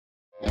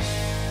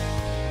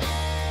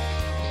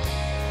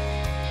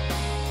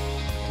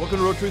Welcome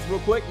to Real Truth Real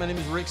Quick. My name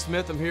is Rick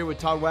Smith. I'm here with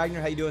Todd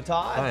Wagner. How you doing,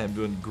 Todd? I am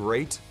doing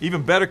great.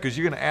 Even better because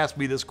you're going to ask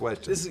me this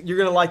question. You're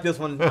going to like this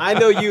one. I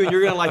know you, and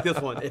you're going to like this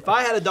one. If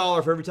I had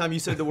 $1 for every time you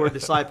said the word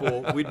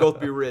disciple, we'd both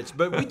be rich.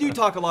 But we do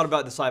talk a lot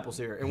about disciples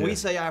here. And we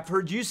say, I've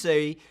heard you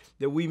say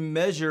that we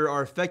measure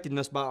our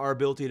effectiveness by our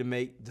ability to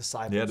make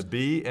disciples. Yeah, to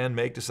be and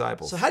make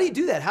disciples. So how do you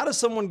do that? How does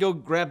someone go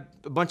grab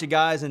a bunch of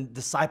guys and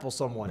disciple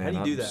someone? Man,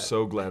 how do you do that? I'm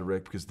so glad,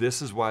 Rick, because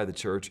this is why the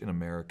church in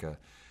America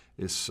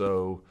is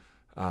so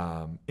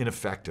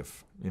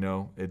ineffective. You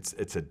know, it's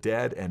a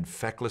dead and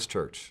feckless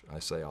church, I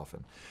say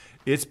often.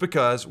 It's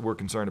because we're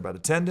concerned about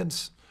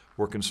attendance,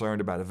 we're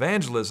concerned about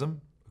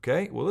evangelism.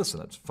 Okay, well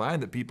listen, it's fine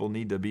that people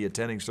need to be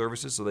attending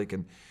services so they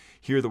can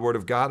hear the Word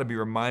of God and be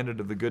reminded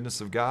of the goodness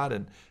of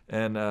God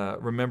and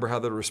remember how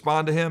to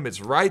respond to Him.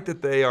 It's right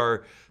that they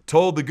are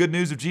told the good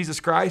news of Jesus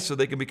Christ so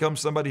they can become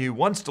somebody who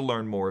wants to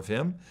learn more of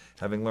Him,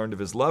 having learned of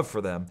His love for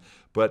them.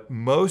 But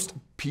most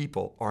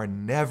people are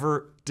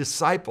never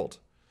discipled.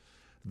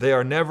 They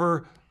are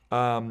never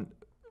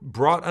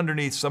brought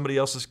underneath somebody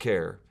else's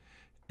care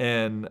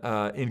and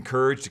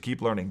encouraged to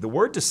keep learning. The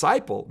word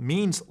disciple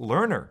means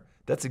learner.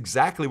 That's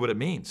exactly what it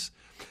means.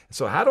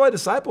 So how do I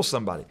disciple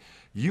somebody?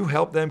 You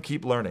help them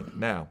keep learning.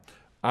 Now,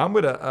 I'm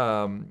going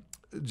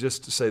to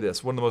just say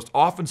this. One of the most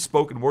often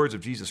spoken words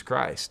of Jesus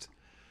Christ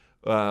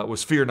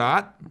was fear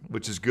not,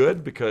 which is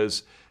good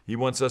because He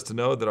wants us to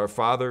know that our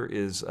Father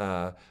is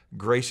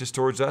gracious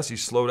towards us.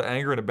 He's slow to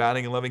anger and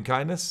abounding in loving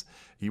kindness.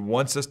 He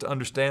wants us to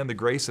understand the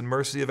grace and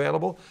mercy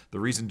available. The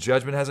reason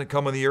judgment hasn't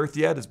come on the earth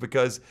yet is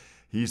because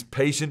He's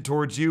patient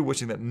towards you,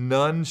 wishing that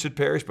none should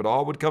perish, but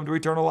all would come to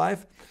eternal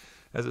life,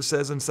 as it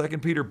says in 2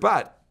 Peter.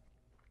 But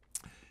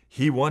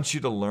He wants you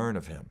to learn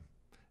of Him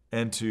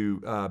and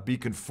to be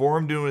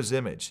conformed to His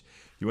image.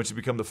 He wants you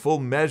to become the full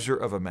measure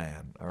of a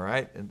man, all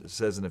right? And it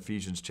says in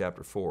Ephesians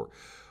chapter 4.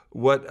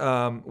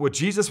 What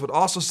Jesus would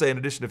also say in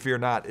addition to fear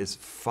not is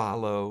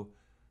follow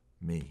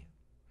me.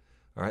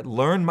 All right,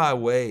 learn my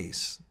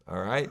ways,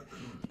 all right?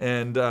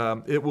 And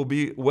it will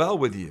be well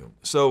with you.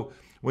 So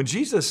when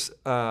Jesus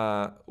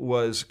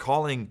was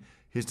calling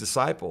His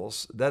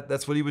disciples,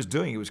 that's what He was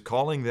doing. He was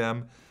calling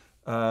them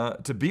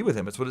to be with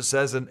Him. That's what it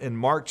says in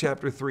Mark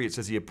chapter 3. It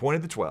says He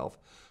appointed the 12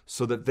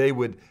 so that they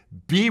would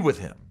be with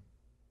Him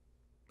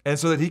and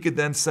so that He could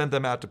then send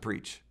them out to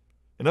preach.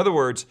 In other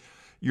words,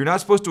 you're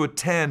not supposed to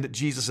attend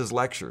Jesus'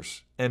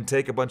 lectures and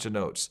take a bunch of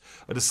notes.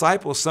 A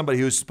disciple is somebody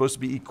who's supposed to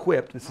be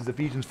equipped, this is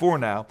Ephesians 4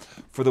 now,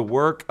 for the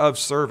work of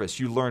service.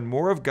 You learn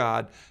more of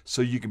God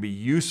so you can be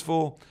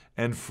useful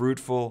and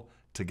fruitful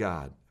to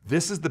God.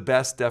 This is the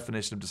best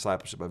definition of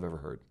discipleship I've ever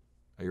heard.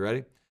 Are you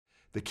ready?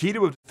 The key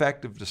to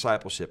effective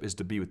discipleship is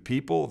to be with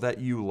people that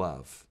you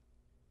love,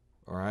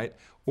 all right,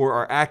 or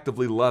are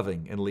actively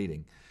loving and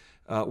leading,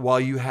 while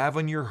you have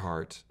on your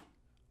heart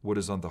what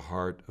is on the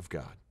heart of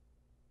God.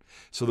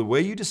 So the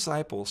way you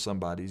disciple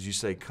somebody is you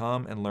say,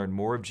 come and learn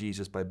more of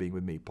Jesus by being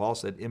with me. Paul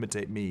said,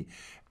 imitate me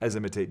as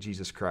imitate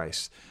Jesus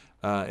Christ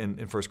in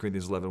 1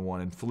 Corinthians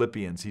 11:1. In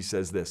Philippians, he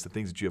says this, the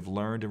things that you have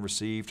learned and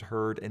received,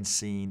 heard, and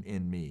seen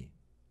in me.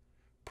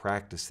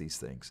 Practice these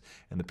things,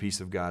 and the peace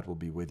of God will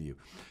be with you.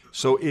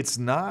 So it's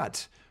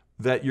not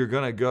that you're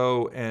going to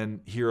go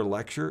and hear a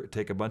lecture,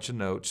 take a bunch of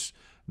notes,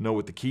 know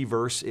what the key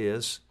verse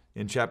is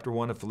in chapter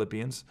 1 of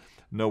Philippians,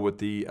 know what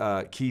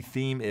the key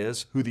theme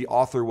is, who the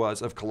author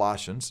was of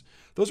Colossians.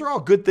 Those are all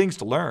good things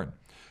to learn,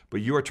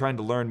 but you are trying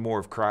to learn more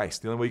of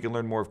Christ. The only way you can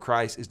learn more of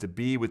Christ is to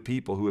be with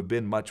people who have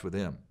been much with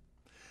Him.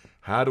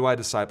 How do I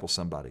disciple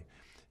somebody?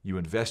 You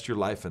invest your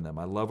life in them.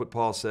 I love what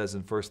Paul says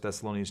in 1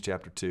 Thessalonians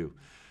chapter 2.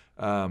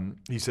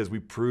 He says, we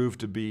prove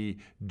to be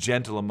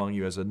gentle among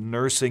you as a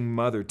nursing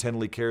mother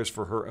tenderly cares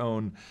for her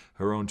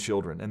own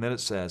children. And then it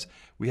says,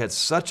 we had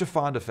such a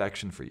fond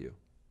affection for you,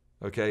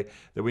 okay,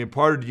 that we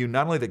imparted to you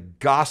not only the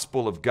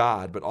gospel of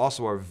God, but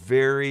also our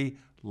very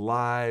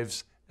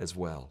lives as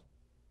well,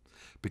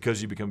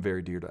 because you become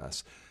very dear to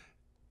us.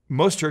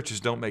 Most churches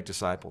don't make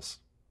disciples.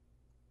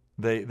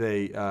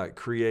 They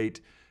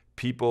create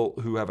people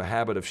who have a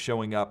habit of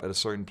showing up at a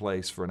certain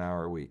place for an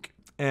hour a week.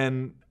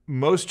 And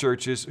most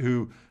churches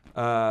who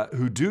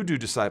do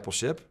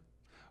discipleship,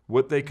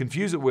 what they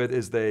confuse it with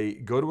is they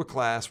go to a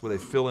class where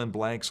they fill in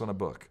blanks on a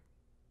book.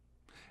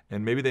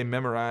 And maybe they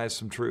memorize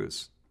some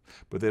truths,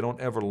 but they don't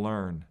ever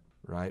learn,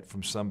 right,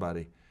 from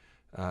somebody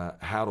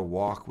how to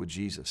walk with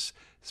Jesus.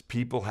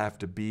 People have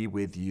to be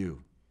with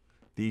you.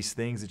 These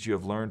things that you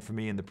have learned from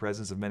me in the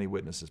presence of many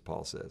witnesses,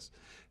 Paul says,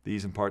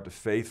 these impart to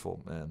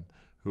faithful men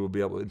who will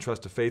be able to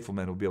entrust to faithful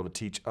men who will be able to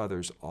teach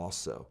others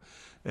also.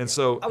 And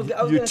so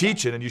you're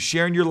teaching and you're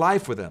sharing your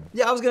life with them.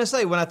 Yeah, I was going to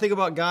say, when I think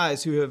about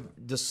guys who have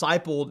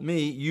discipled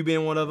me, you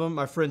being one of them,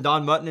 my friend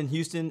Don Mutton in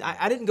Houston,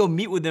 I didn't go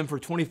meet with them for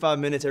 25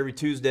 minutes every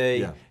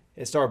Tuesday at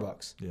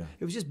Starbucks. Yeah.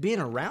 It was just being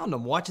around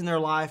them, watching their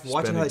life,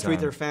 watching how they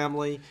treat their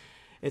family.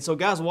 And so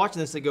guys watching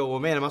this, they go, well,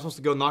 man, am I supposed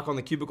to go knock on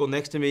the cubicle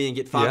next to me and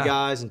get five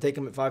guys and take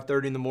them at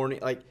 5:30 in the morning?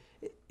 Like,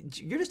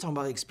 you're just talking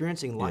about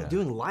experiencing life,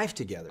 doing life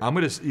together. I'm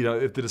going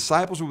to, if the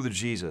disciples were with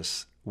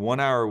Jesus 1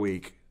 hour a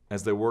week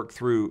as they work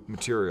through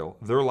material,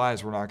 their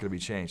lives were not going to be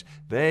changed.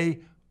 They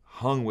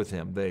hung with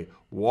him. They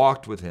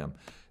walked with him.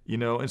 You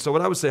know, and so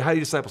what I would say, how do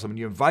you disciple someone?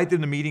 You invite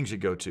them to meetings you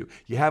go to.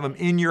 You have them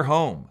in your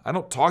home. I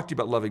don't talk to you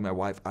about loving my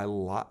wife. I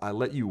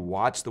let you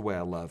watch the way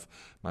I love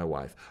my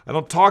wife. I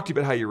don't talk to you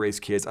about how you raise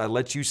kids. I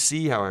let you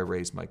see how I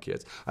raise my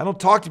kids. I don't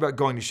talk to you about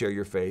going to share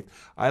your faith.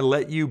 I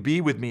let you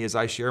be with me as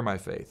I share my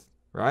faith,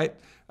 right?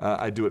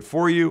 I do it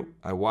for you.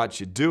 I watch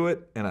you do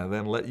it, and I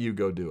then let you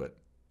go do it.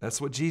 That's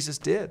what Jesus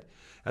did.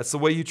 That's the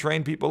way you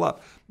train people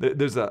up.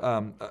 There's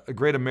a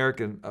great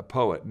American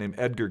poet named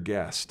Edgar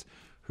Guest,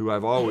 who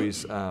I've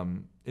always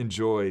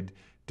enjoyed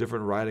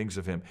different writings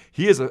of him.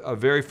 He has a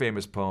very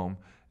famous poem,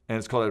 and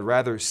it's called I'd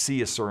Rather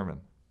See a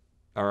Sermon.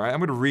 All right, I'm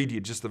going to read you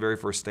just the very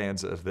first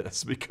stanza of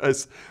this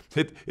because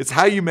it's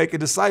how you make a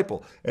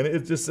disciple. And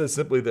it just says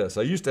simply this.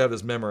 I used to have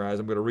this memorized.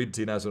 I'm going to read it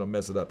to you now so I don't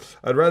mess it up.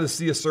 I'd rather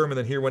see a sermon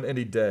than hear one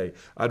any day.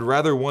 I'd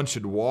rather one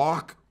should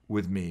walk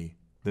with me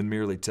than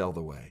merely tell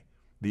the way.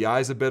 The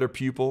eye's a better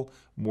pupil,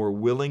 more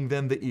willing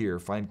than the ear.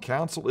 Find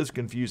counsel is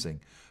confusing,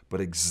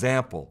 but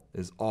example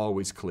is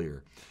always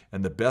clear.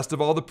 And the best of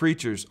all the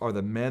preachers are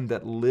the men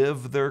that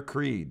live their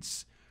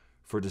creeds.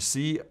 For to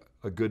see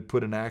a good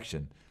put in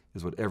action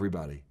is what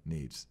everybody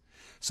needs.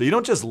 So you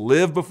don't just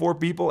live before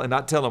people and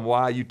not tell them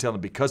why. You tell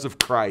them, because of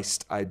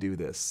Christ, I do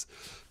this.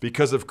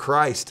 Because of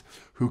Christ,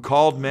 who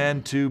called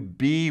men to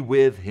be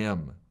with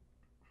him.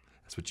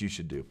 That's what you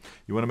should do.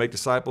 You want to make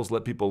disciples?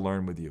 Let people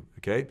learn with you,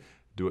 okay?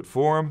 Do it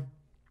for them.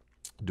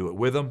 Do it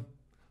with them.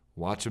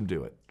 Watch them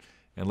do it.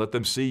 And let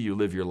them see you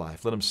live your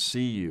life. Let them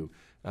see you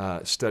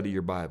study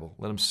your Bible.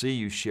 Let them see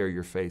you share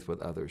your faith with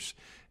others.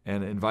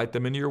 And invite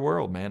them into your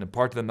world, man.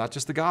 Impart to them not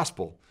just the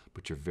gospel,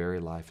 but your very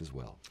life as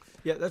well.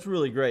 Yeah, that's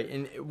really great.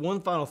 And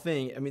one final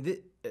thing, I mean,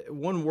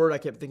 one word I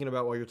kept thinking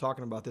about while you're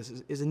talking about this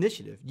is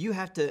initiative. You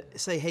have to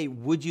say, hey,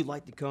 would you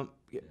like to come?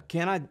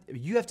 Can I?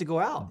 You have to go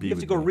out. You have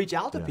to go reach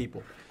out to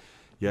people.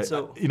 Yeah,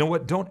 so you know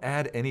what? Don't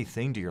add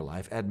anything to your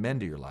life. Add men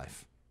to your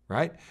life,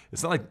 right?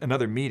 It's not like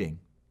another meeting.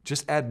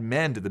 Just add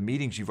men to the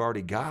meetings you've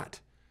already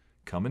got.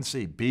 Come and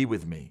see. Be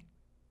with me,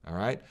 all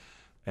right?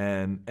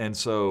 And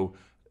so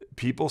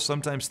people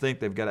sometimes think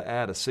they've got to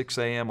add a 6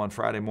 a.m. on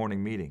Friday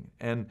morning meeting.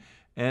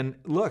 And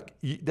look,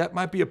 that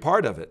might be a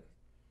part of it.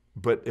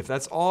 But if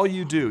that's all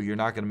you do, you're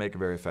not going to make a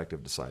very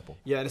effective disciple.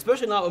 Yeah, and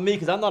especially not with me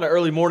because I'm not an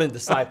early morning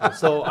disciple.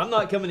 So I'm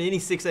not coming to any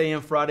 6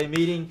 a.m. Friday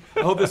meeting.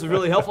 I hope this was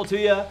really helpful to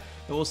you. And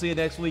we'll see you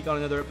next week on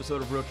another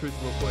episode of Real Truth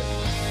Real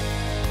Quick.